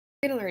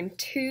We're going to learn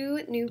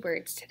two new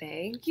words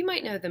today. You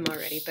might know them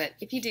already, but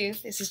if you do,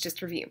 this is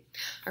just review.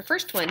 Our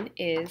first one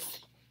is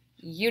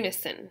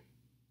unison.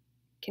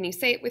 Can you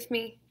say it with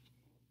me?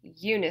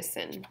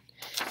 Unison.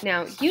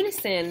 Now,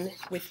 unison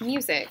with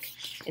music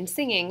and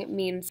singing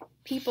means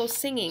people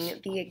singing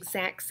the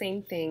exact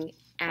same thing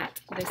at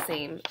the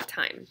same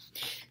time.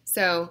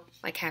 So,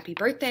 like happy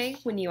birthday,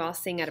 when you all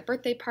sing at a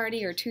birthday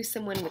party or to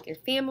someone with your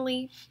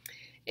family.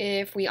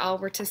 If we all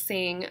were to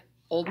sing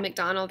Old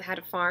MacDonald Had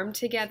a Farm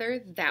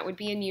together, that would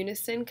be in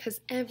unison because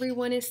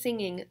everyone is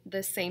singing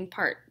the same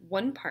part,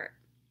 one part.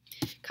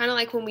 Kind of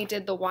like when we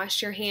did the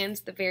wash your hands,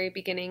 the very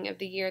beginning of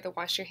the year, the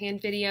wash your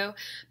hand video.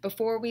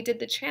 Before we did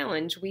the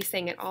challenge, we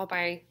sang it all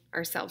by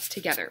ourselves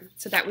together.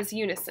 So that was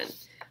unison.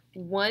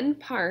 One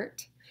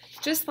part,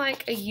 just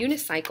like a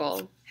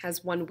unicycle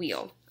has one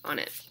wheel on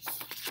it.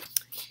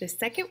 The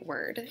second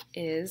word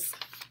is,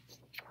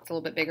 it's a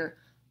little bit bigger,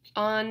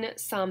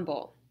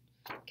 ensemble.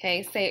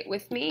 Okay, say it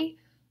with me.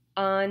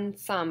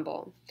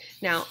 Ensemble.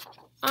 Now,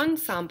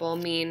 ensemble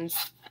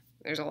means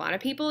there's a lot of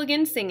people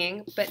again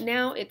singing, but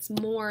now it's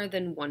more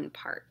than one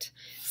part.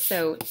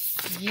 So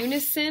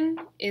unison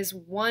is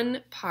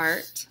one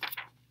part.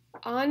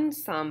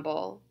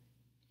 Ensemble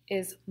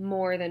is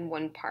more than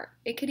one part.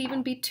 It could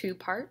even be two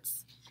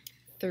parts,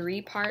 three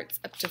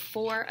parts, up to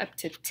 4, up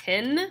to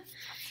 10.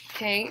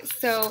 Okay,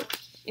 so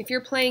if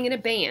you're playing in a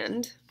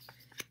band,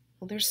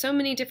 well, there's so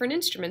many different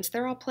instruments.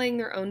 They're all playing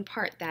their own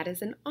part. That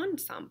is an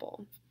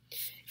ensemble.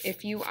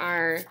 If you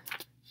are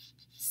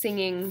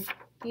singing,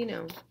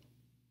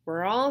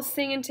 we're all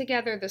singing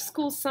together the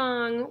school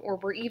song, or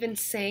we're even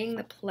saying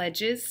the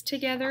pledges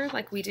together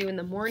like we do in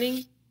the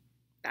morning,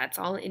 that's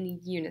all in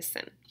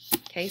unison.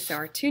 Okay, so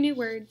our two new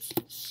words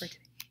for today.